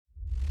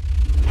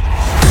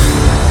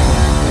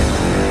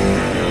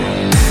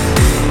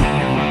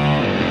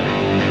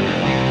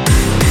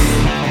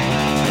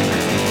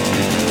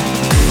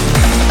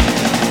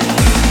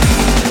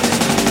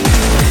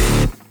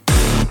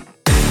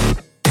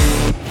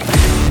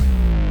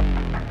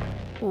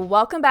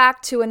welcome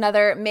back to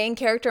another main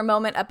character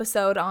moment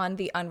episode on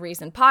the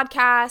Unreasoned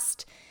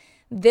podcast.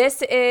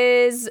 This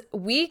is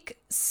week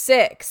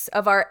 6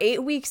 of our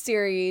 8-week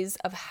series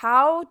of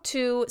how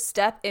to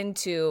step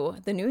into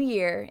the new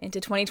year,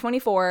 into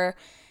 2024,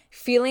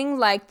 feeling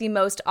like the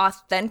most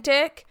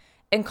authentic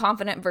and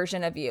confident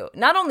version of you.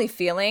 Not only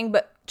feeling,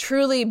 but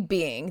truly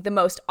being the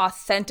most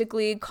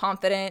authentically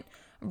confident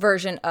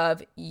version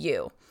of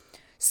you.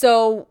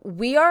 So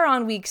we are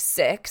on week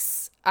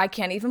 6. I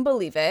can't even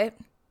believe it.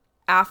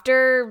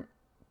 After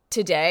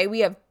today, we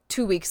have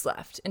 2 weeks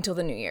left until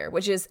the new year,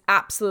 which is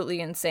absolutely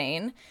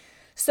insane.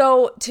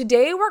 So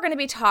today we're going to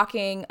be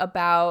talking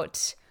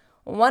about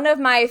one of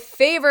my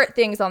favorite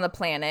things on the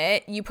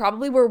planet. You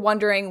probably were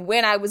wondering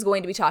when I was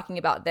going to be talking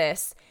about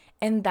this,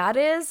 and that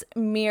is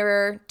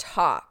mirror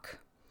talk.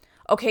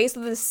 Okay, so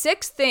the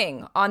 6th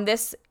thing on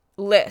this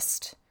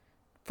list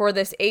for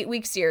this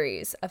 8-week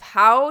series of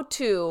how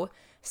to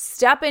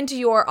step into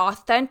your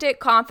authentic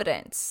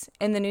confidence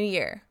in the new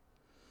year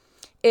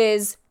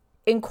is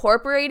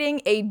incorporating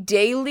a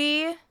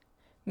daily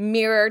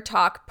mirror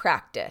talk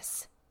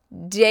practice.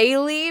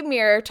 Daily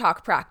mirror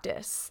talk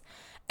practice.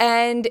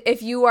 And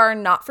if you are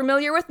not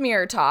familiar with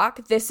mirror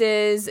talk, this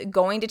is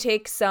going to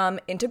take some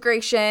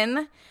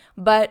integration,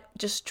 but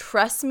just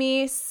trust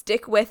me,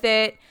 stick with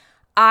it.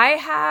 I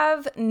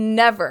have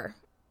never,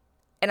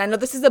 and I know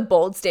this is a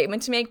bold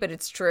statement to make, but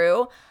it's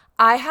true,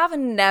 I have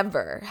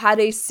never had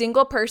a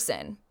single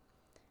person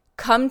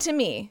come to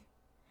me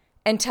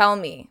and tell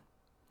me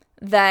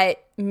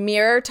that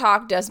mirror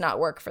talk does not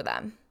work for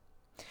them.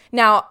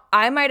 Now,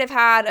 I might have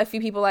had a few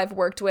people I've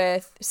worked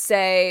with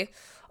say,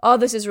 oh,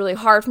 this is really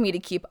hard for me to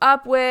keep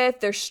up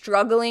with. They're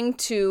struggling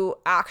to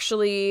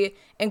actually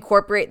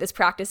incorporate this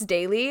practice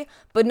daily,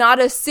 but not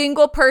a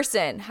single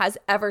person has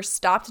ever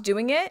stopped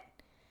doing it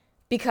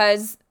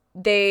because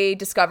they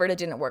discovered it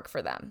didn't work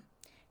for them.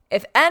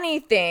 If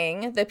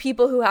anything, the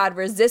people who had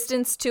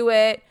resistance to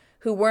it,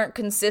 who weren't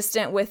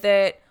consistent with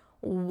it,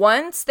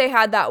 once they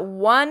had that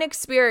one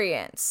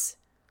experience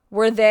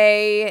where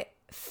they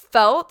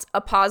felt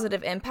a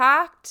positive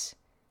impact,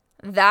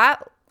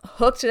 that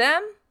hooked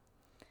them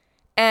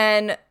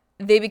and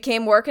they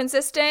became more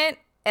consistent.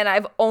 And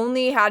I've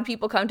only had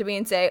people come to me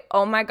and say,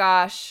 oh my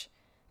gosh,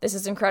 this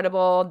is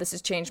incredible. This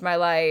has changed my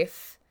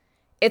life.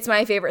 It's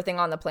my favorite thing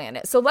on the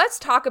planet. So let's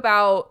talk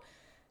about,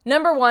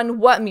 number one,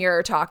 what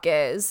mirror talk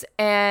is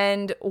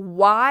and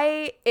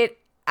why it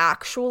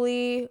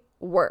actually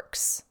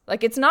works.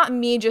 Like, it's not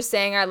me just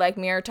saying I like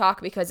mirror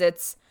talk because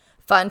it's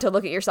fun to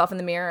look at yourself in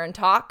the mirror and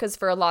talk, because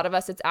for a lot of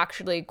us, it's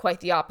actually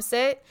quite the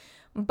opposite.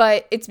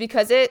 But it's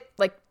because it,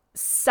 like,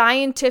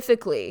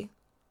 scientifically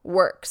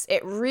works.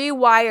 It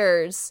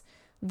rewires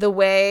the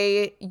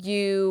way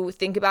you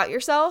think about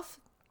yourself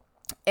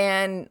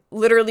and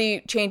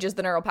literally changes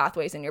the neural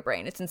pathways in your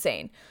brain. It's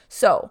insane.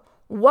 So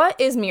what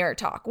is mirror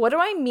talk? What do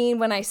I mean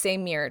when I say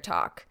mirror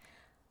talk?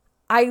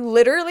 I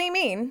literally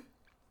mean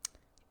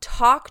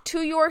talk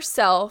to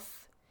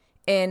yourself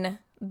in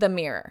the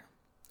mirror.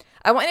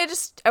 I want you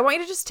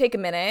to just take a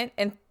minute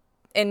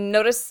and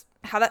notice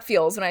how that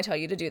feels when I tell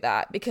you to do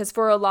that, because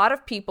for a lot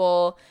of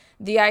people,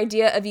 the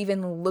idea of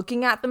even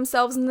looking at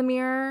themselves in the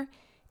mirror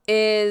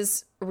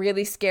is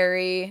really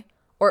scary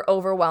or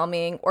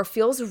overwhelming or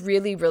feels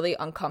really, really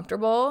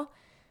uncomfortable.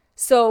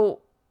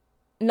 So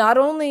not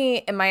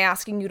only am I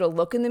asking you to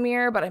look in the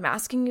mirror, but I'm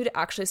asking you to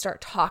actually start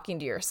talking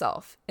to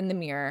yourself in the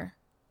mirror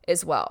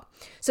as well.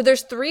 So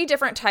there's 3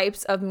 different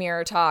types of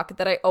mirror talk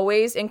that I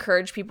always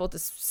encourage people to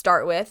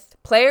start with.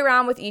 Play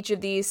around with each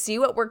of these, see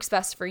what works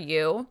best for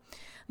you.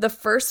 The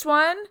first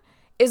one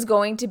is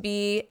going to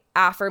be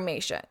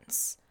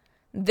affirmations.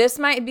 This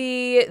might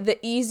be the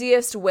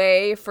easiest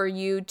way for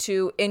you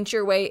to inch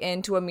your way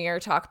into a mirror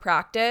talk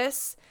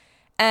practice.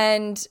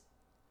 And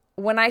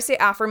when I say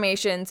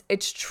affirmations,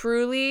 it's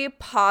truly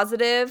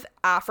positive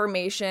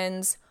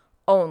affirmations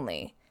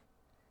only.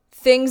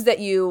 Things that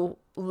you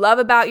love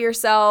about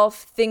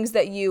yourself, things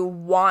that you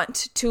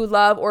want to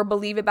love or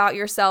believe about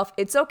yourself.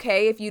 It's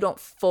okay if you don't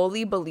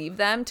fully believe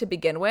them to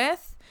begin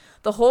with.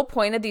 The whole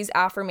point of these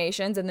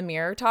affirmations and the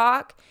mirror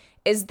talk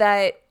is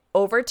that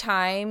over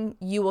time,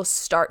 you will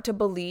start to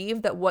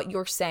believe that what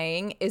you're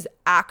saying is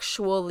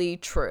actually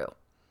true.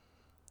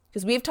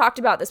 Because we've talked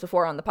about this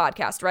before on the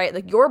podcast, right?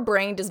 Like, your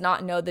brain does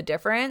not know the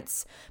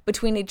difference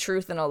between a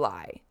truth and a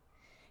lie.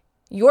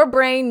 Your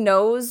brain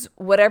knows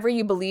whatever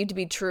you believe to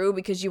be true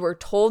because you were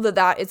told that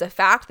that is a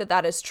fact, that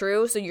that is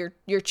true. So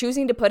you're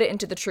choosing to put it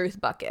into the truth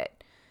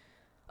bucket.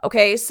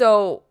 Okay,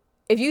 so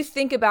if you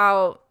think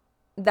about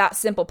that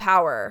simple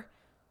power,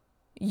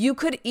 you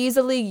could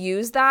easily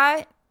use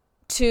that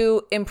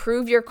to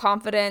improve your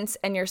confidence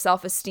and your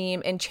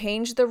self-esteem and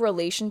change the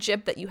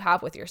relationship that you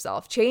have with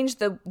yourself, change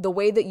the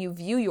way that you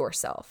view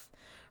yourself,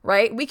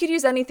 right? We could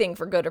use anything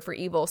for good or for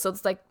evil. So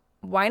it's like,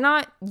 why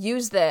not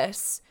use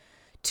this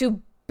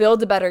to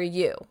build a better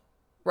you,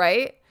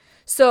 right?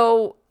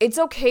 So it's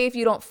okay if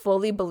you don't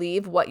fully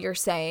believe what you're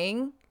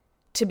saying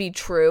to be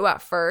true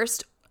at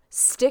first.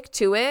 Stick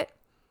to it.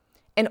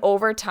 And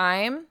over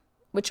time,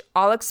 which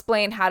I'll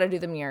explain how to do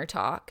the mirror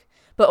talk,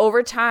 But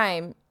over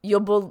time,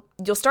 you'll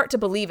start to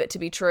believe it to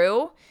be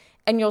true,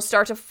 and you'll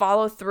start to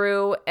follow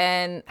through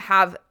and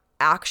have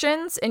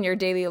actions in your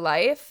daily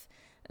life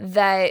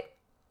that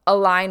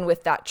align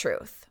with that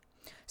truth.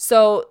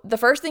 So the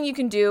first thing you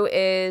can do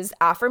is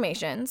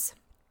affirmations.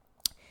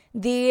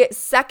 The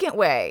second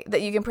way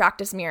that you can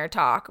practice mirror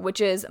talk,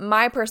 which is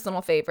my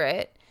personal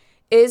favorite,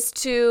 is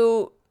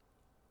to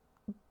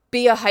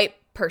be a hype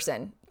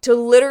person, to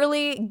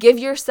literally give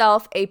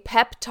yourself a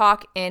pep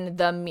talk in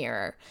the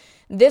mirror.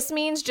 This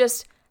means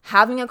just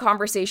having a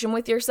conversation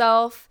with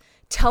yourself,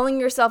 telling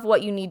yourself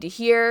what you need to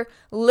hear,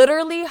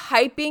 literally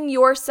hyping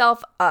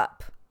yourself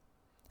up.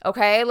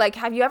 Okay? Like,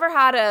 have you ever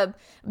had a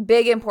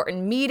big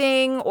important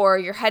meeting, or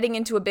you're heading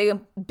into a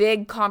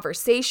big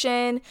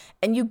conversation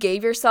and you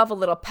gave yourself a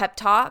little pep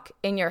talk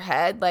in your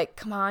head? Like,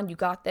 come on, you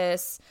got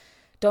this.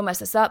 Don't mess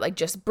this up. Like,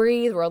 just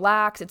breathe,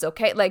 relax. It's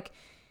okay. Like,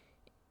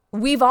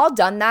 we've all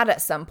done that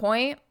at some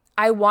point.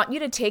 I want you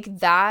to take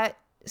that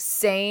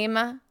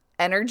same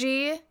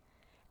energy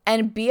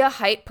and be a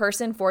hype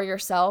person for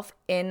yourself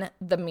in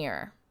the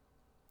mirror.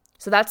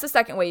 So that's the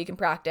second way you can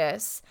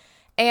practice.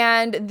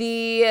 And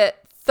the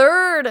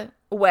third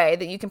way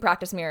that you can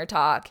practice mirror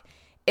talk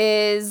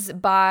is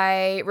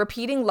by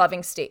repeating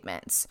loving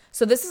statements.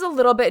 So this is a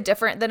little bit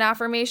different than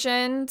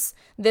affirmations.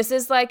 This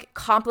is like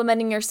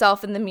complimenting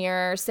yourself in the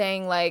mirror,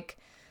 saying like,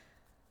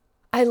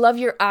 I love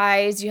your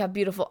eyes. You have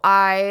beautiful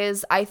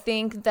eyes. I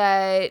think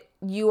that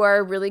you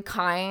are really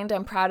kind.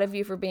 I'm proud of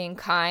you for being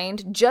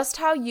kind. Just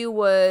how you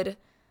would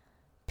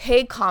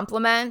pay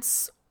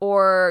compliments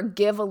or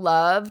give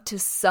love to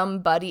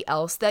somebody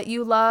else that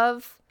you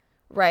love,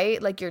 right?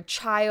 Like your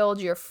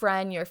child, your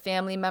friend, your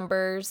family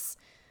members.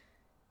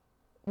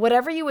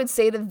 Whatever you would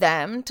say to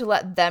them to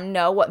let them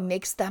know what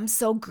makes them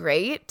so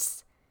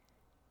great,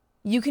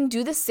 you can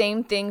do the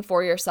same thing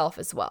for yourself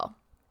as well.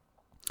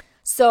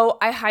 So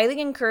I highly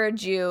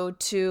encourage you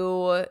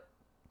to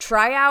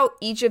try out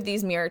each of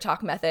these mirror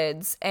talk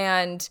methods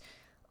and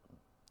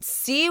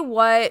see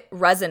what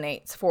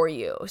resonates for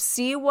you.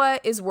 See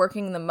what is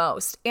working the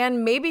most.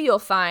 And maybe you'll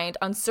find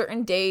on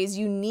certain days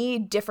you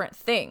need different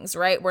things,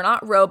 right? We're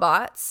not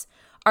robots.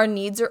 Our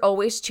needs are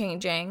always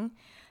changing.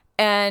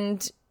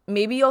 And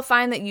maybe you'll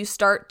find that you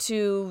start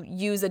to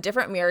use a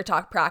different mirror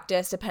talk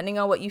practice depending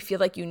on what you feel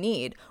like you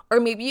need.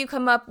 Or maybe you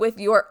come up with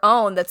your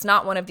own that's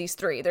not one of these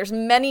three. There's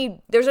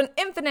an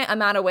infinite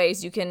amount of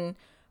ways you can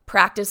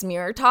practice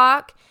mirror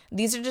talk.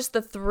 These are just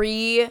the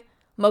three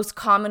most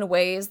common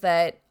ways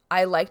that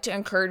I like to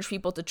encourage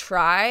people to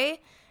try.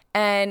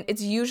 And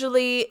it's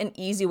usually an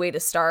easy way to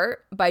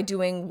start by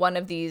doing one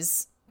of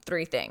these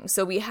three things.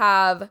 So we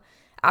have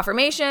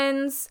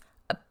affirmations,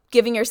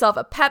 giving yourself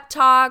a pep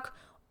talk,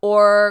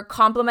 or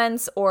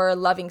compliments or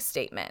loving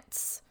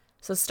statements.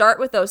 So start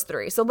with those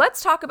three. So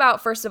let's talk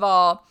about, first of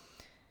all,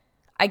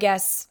 I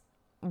guess,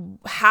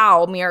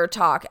 how mirror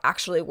talk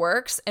actually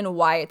works and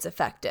why it's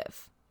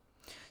effective.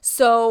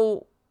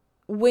 So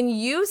when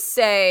you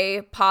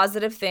say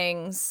positive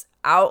things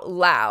out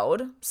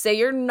loud, say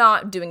you're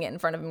not doing it in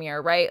front of a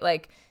mirror, right?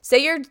 Like, say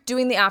you're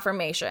doing the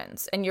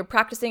affirmations and you're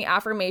practicing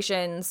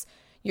affirmations,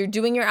 you're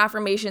doing your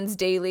affirmations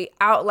daily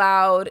out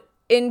loud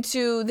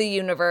into the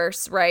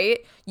universe,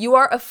 right? You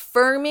are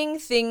affirming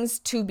things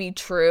to be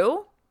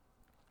true,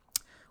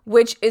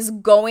 which is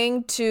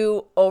going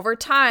to, over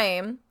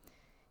time,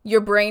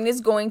 your brain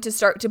is going to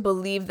start to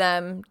believe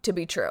them to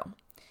be true.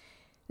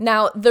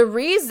 Now, the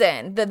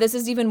reason that this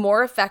is even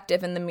more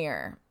effective in the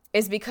mirror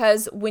is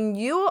because when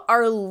you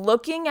are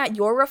looking at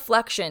your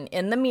reflection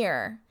in the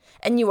mirror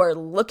and you are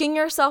looking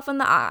yourself in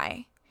the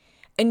eye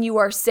and you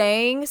are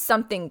saying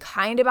something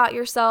kind about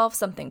yourself,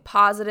 something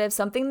positive,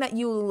 something that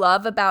you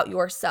love about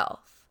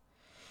yourself,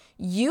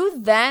 you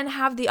then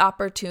have the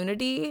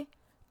opportunity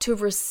to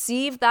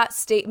receive that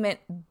statement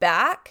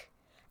back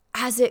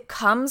as it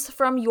comes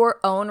from your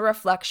own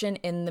reflection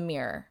in the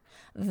mirror.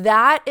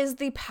 That is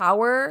the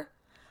power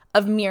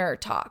of mirror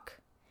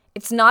talk.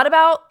 It's not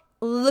about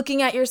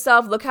looking at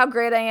yourself, look how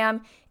great I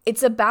am.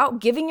 It's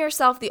about giving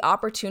yourself the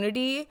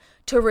opportunity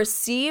to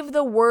receive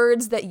the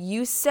words that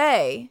you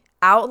say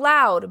out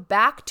loud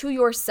back to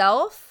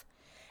yourself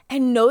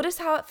and notice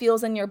how it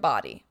feels in your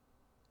body.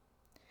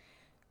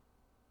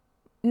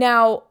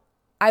 Now,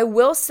 I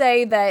will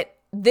say that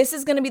this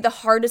is going to be the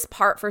hardest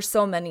part for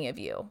so many of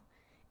you,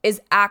 is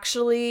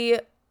actually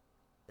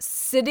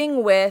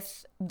sitting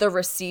with the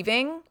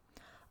receiving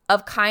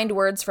of kind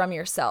words from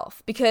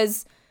yourself,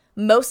 because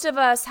most of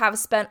us have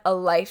spent a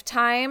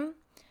lifetime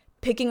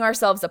picking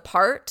ourselves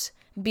apart,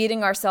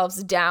 beating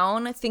ourselves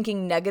down,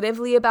 thinking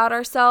negatively about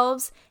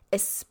ourselves,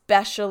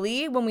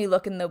 especially when we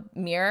look in the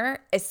mirror,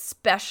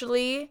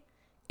 especially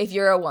if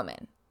you're a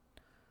woman,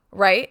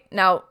 right?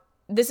 Now,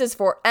 this is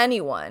for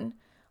anyone,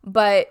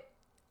 but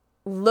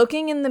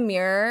looking in the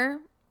mirror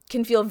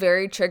can feel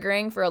very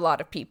triggering for a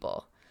lot of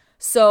people.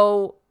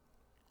 So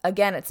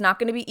again, it's not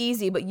going to be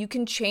easy, but you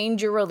can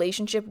change your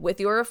relationship with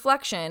your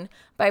reflection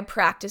by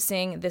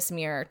practicing this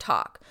mirror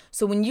talk.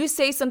 So when you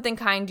say something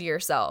kind to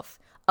yourself,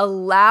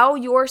 allow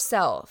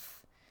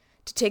yourself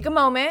to take a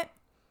moment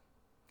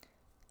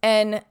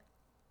and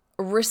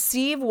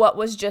receive what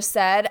was just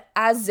said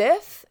as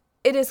if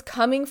it is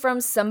coming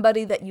from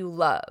somebody that you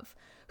love.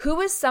 Who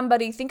is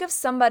somebody? Think of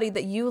somebody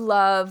that you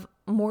love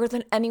more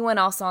than anyone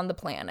else on the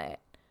planet.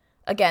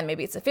 Again,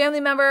 maybe it's a family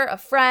member, a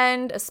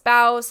friend, a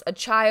spouse, a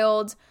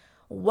child.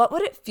 What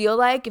would it feel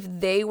like if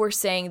they were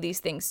saying these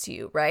things to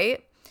you,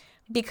 right?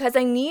 Because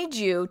I need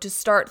you to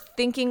start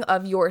thinking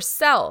of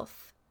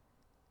yourself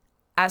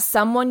as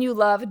someone you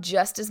love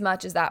just as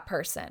much as that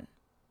person.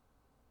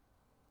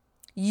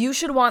 You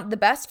should want the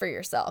best for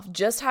yourself,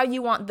 just how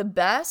you want the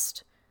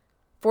best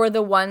for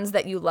the ones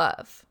that you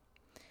love.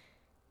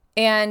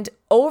 And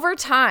over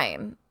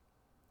time,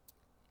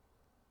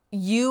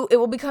 it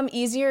will become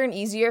easier and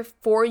easier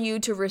for you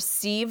to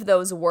receive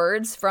those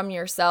words from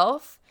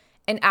yourself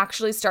and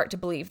actually start to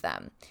believe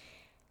them.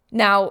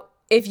 Now,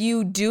 if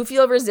you do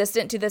feel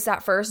resistant to this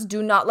at first,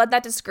 do not let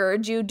that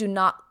discourage you. Do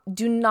not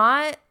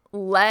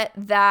let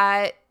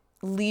that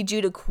lead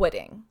you to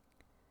quitting.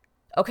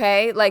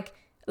 Okay?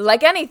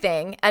 Like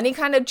anything, any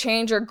kind of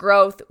change or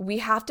growth, we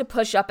have to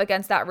push up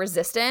against that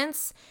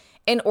resistance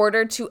in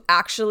order to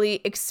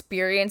actually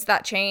experience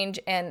that change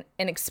and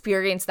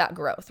experience that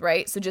growth,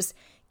 right? So just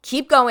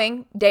keep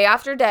going day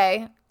after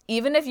day.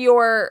 Even if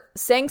you're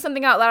saying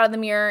something out loud in the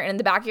mirror and in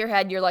the back of your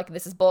head, you're like,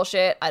 this is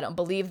bullshit. I don't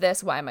believe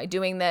this. Why am I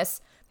doing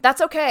this?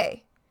 That's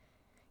okay.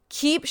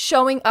 Keep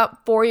showing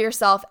up for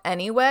yourself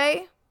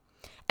anyway.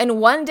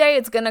 And one day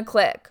it's going to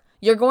click.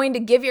 You're going to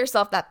give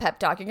yourself that pep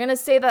talk. You're going to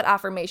say that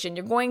affirmation.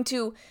 You're going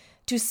to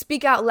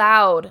speak out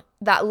loud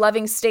that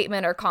loving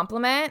statement or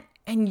compliment,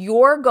 and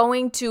you're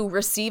going to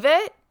receive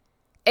it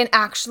and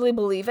actually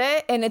believe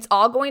it. And it's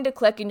all going to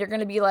click, and you're going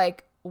to be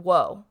like,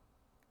 whoa,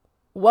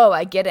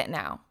 I get it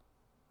now.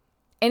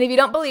 And if you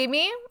don't believe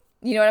me,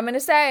 you know what I'm going to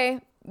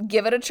say?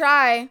 Give it a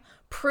try.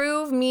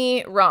 Prove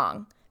me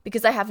wrong,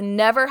 because I have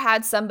never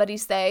had somebody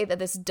say that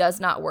this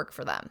does not work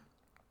for them.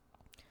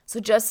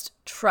 So just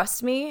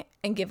trust me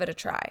and give it a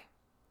try.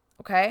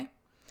 Okay?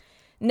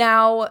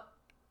 Now,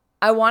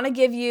 I want to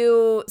give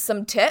you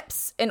some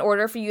tips in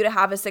order for you to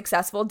have a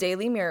successful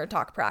daily mirror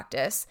talk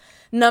practice.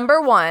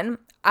 Number one,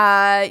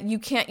 you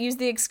can't use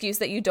the excuse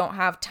that you don't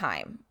have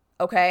time.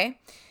 Okay?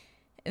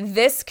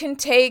 This can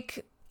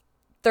take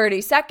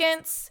 30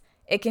 seconds.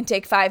 It can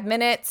take 5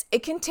 minutes.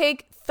 It can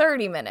take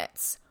 30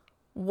 minutes.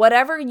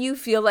 Whatever you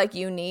feel like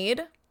you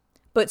need,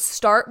 but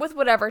start with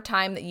whatever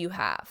time that you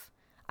have.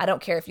 I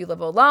don't care if you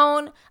live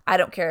alone. I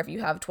don't care if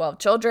you have 12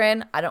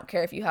 children. I don't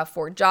care if you have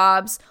 4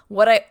 jobs.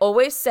 What I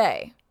always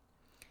say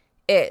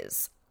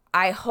is,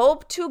 I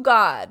hope to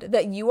God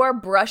that you are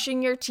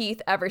brushing your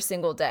teeth every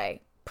single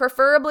day,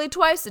 preferably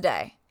twice a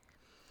day.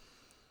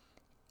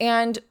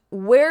 And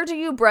where do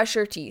you brush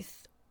your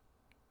teeth?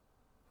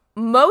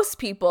 Most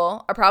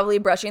people are probably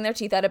brushing their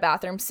teeth at a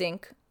bathroom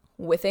sink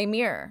with a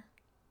mirror.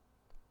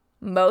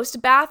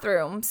 Most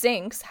bathroom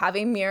sinks have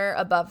a mirror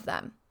above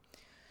them.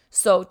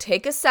 So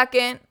take a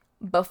second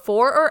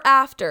before or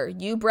after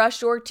you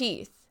brush your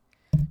teeth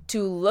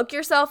to look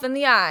yourself in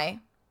the eye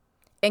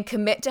and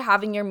commit to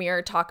having your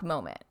mirror talk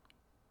moment.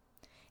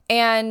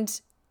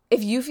 And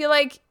if you feel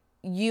like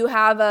you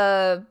have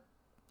a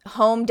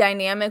home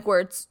dynamic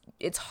where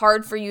it's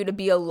hard for you to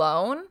be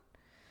alone,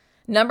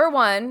 number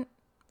one,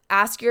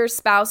 ask your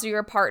spouse or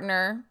your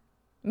partner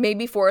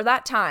maybe for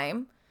that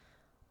time.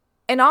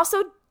 And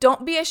also,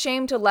 don't be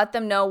ashamed to let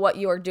them know what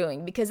you are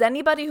doing, because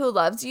anybody who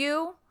loves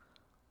you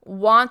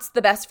wants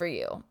the best for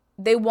you.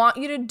 They want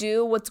you to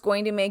do what's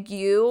going to make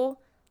you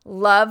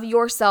love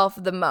yourself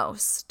the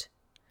most.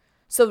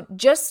 So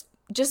just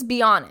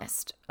be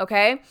honest,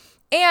 okay?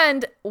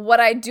 And what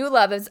I do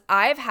love is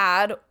I've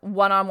had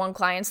one-on-one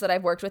clients that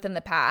I've worked with in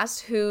the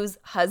past whose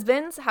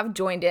husbands have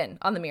joined in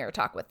on the mirror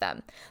talk with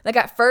them. Like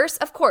at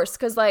first, of course,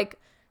 because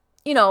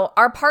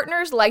our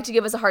partners like to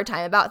give us a hard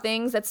time about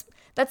things.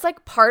 That's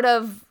like part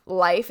of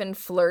life and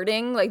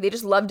flirting. Like they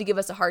just love to give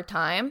us a hard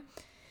time.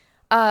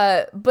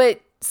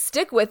 But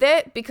stick with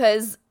it,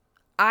 because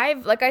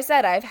I've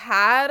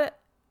had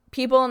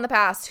people in the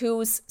past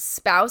whose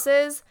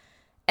spouses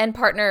and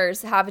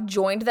partners have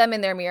joined them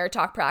in their mirror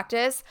talk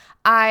practice.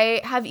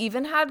 I have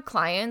even had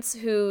clients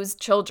whose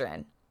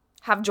children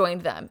have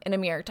joined them in a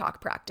mirror talk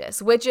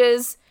practice, which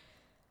is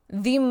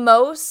the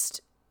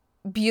most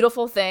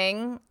beautiful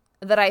thing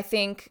that I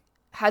think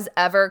has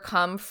ever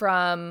come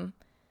from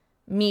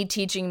me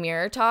teaching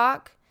mirror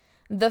talk.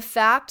 The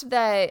fact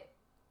that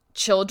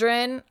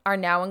children are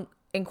now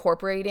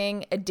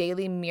incorporating a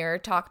daily mirror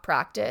talk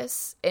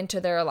practice into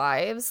their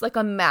lives. Like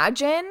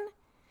imagine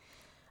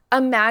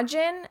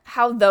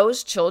how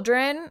those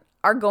children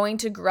are going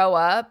to grow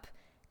up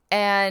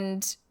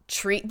and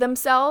treat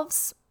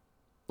themselves.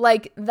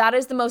 Like that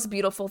is the most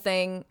beautiful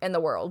thing in the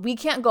world. We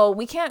can't go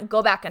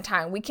back in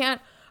time. We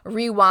can't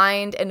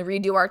rewind and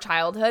redo our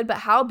childhood, but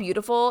how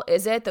beautiful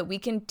is it that we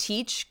can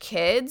teach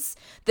kids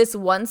this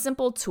one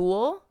simple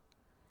tool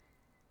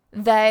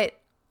that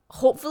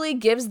hopefully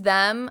gives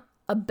them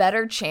a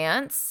better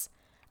chance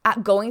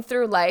at going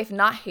through life,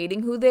 not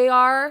hating who they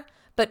are,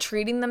 but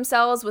treating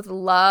themselves with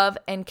love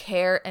and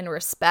care and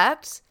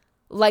respect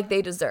like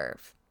they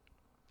deserve.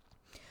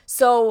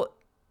 So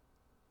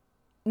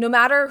no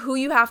matter who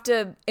you have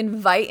to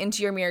invite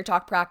into your mirror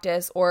talk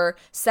practice or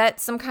set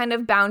some kind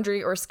of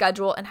boundary or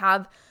schedule and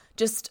have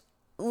just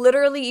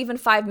literally even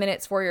 5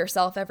 minutes for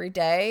yourself every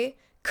day,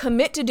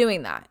 commit to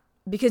doing that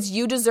because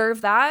you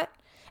deserve that.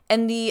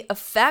 And the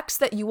effects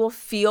that you will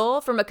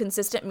feel from a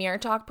consistent mirror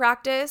talk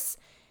practice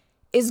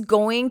is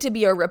going to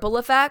be a ripple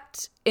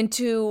effect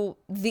into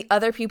the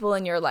other people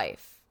in your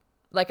life.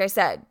 Like I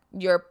said,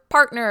 your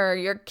partner,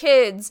 your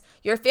kids,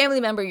 your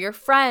family member, your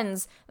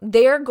friends,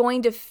 they're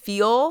going to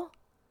feel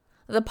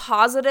the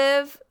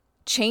positive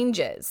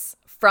changes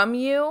from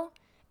you,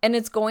 and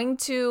it's going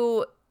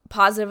to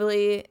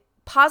positively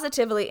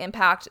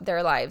impact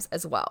their lives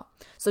as well.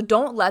 So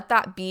don't let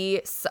that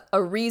be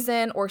a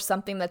reason or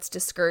something that's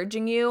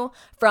discouraging you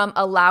from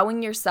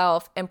allowing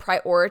yourself and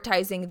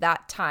prioritizing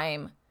that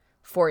time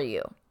for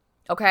you.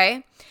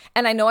 Okay?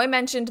 And I know I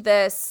mentioned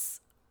this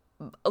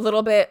a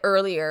little bit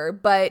earlier,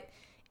 but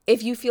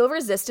if you feel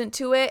resistant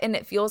to it and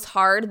it feels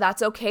hard,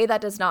 that's okay.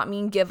 That does not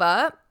mean give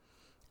up.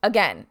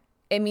 Again,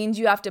 it means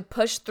you have to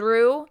push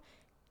through,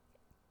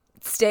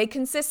 stay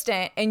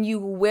consistent, and you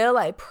will,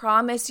 I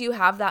promise you,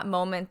 have that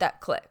moment that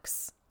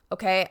clicks.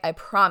 Okay? I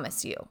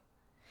promise you.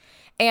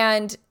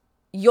 And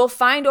you'll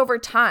find over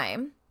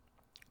time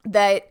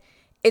that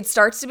it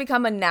starts to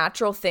become a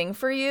natural thing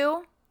for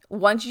you.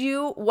 Once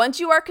you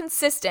are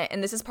consistent,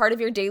 and this is part of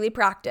your daily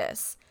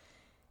practice,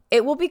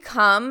 it will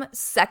become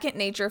second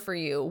nature for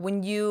you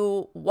when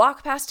you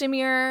walk past a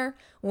mirror,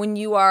 when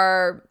you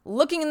are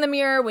looking in the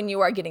mirror, when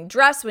you are getting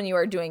dressed, when you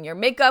are doing your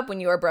makeup,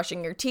 when you are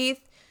brushing your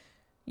teeth.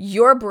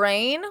 Your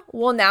brain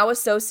will now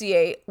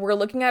associate we're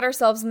looking at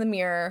ourselves in the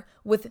mirror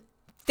with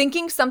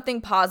thinking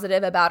something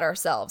positive about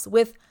ourselves,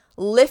 with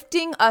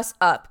lifting us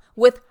up,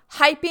 with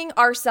hyping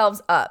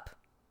ourselves up.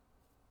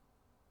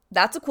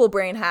 That's a cool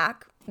brain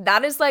hack.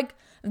 That is like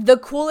the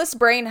coolest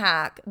brain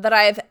hack that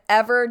I've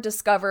ever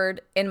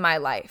discovered in my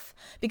life.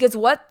 Because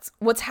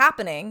what's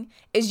happening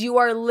is you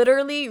are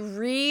literally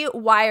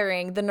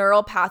rewiring the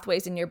neural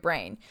pathways in your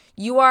brain.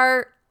 You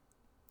are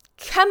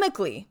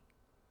chemically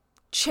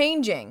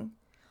changing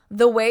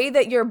the way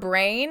that your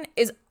brain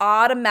is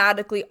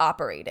automatically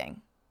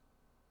operating.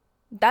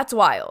 That's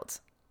wild.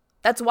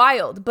 That's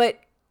wild, but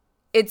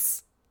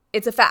it's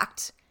a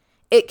fact.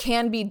 It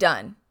can be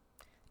done.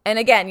 And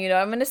again, you know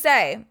what I'm going to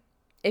say?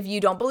 If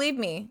you don't believe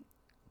me,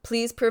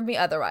 please prove me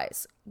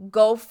otherwise.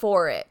 Go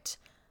for it.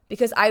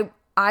 Because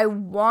I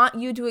want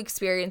you to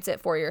experience it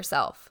for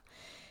yourself.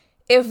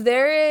 If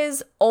there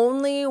is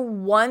only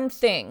one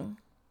thing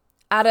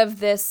out of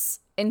this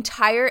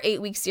entire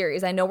 8-week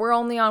series, I know we're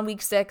only on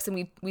week 6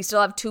 and we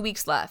still have 2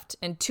 weeks left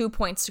and 2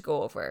 points to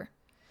go over.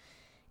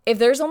 If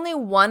there's only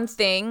one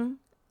thing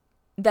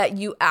that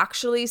you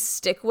actually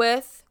stick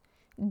with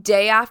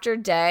day after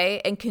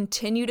day and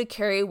continue to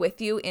carry with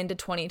you into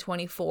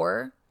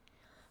 2024,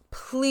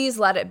 please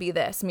let it be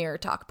this mirror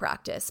talk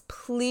practice.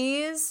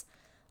 Please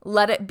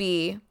let it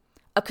be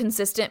a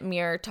consistent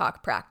mirror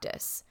talk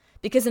practice.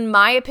 Because in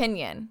my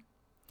opinion,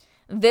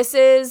 this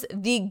is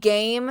the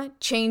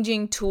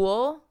game-changing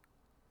tool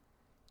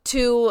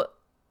to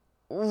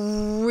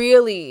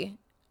really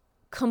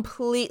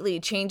completely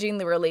changing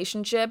the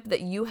relationship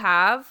that you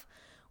have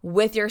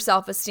with your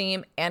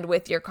self-esteem and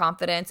with your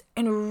confidence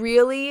and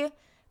really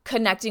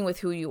connecting with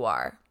who you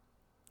are.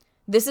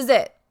 This is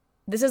it.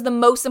 This is the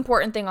most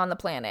important thing on the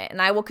planet.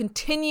 And I will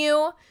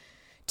continue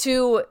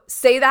to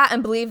say that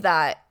and believe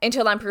that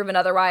until I'm proven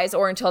otherwise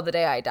or until the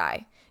day I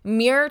die.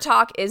 Mirror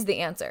talk is the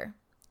answer.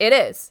 It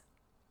is.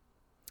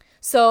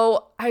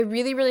 So I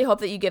really, really hope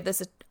that you give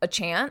this a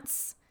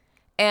chance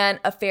and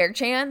a fair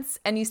chance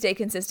and you stay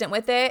consistent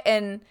with it.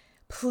 And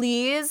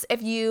please,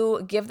 if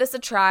you give this a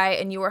try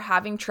and you are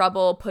having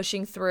trouble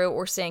pushing through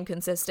or staying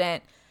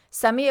consistent,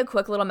 send me a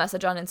quick little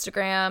message on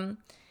Instagram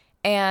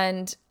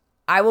and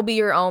I will be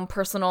your own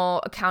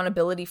personal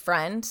accountability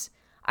friend.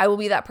 I will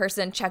be that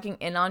person checking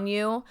in on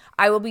you.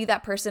 I will be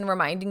that person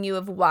reminding you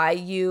of why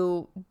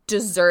you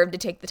deserve to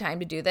take the time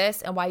to do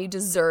this and why you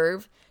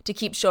deserve to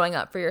keep showing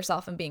up for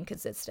yourself and being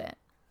consistent.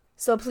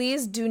 So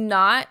please do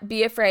not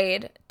be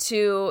afraid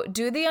to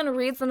do the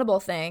unreasonable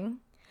thing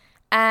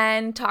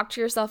and talk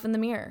to yourself in the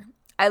mirror.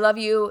 I love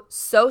you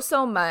so,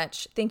 so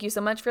much. Thank you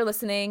so much for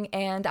listening,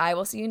 and I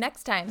will see you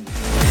next time.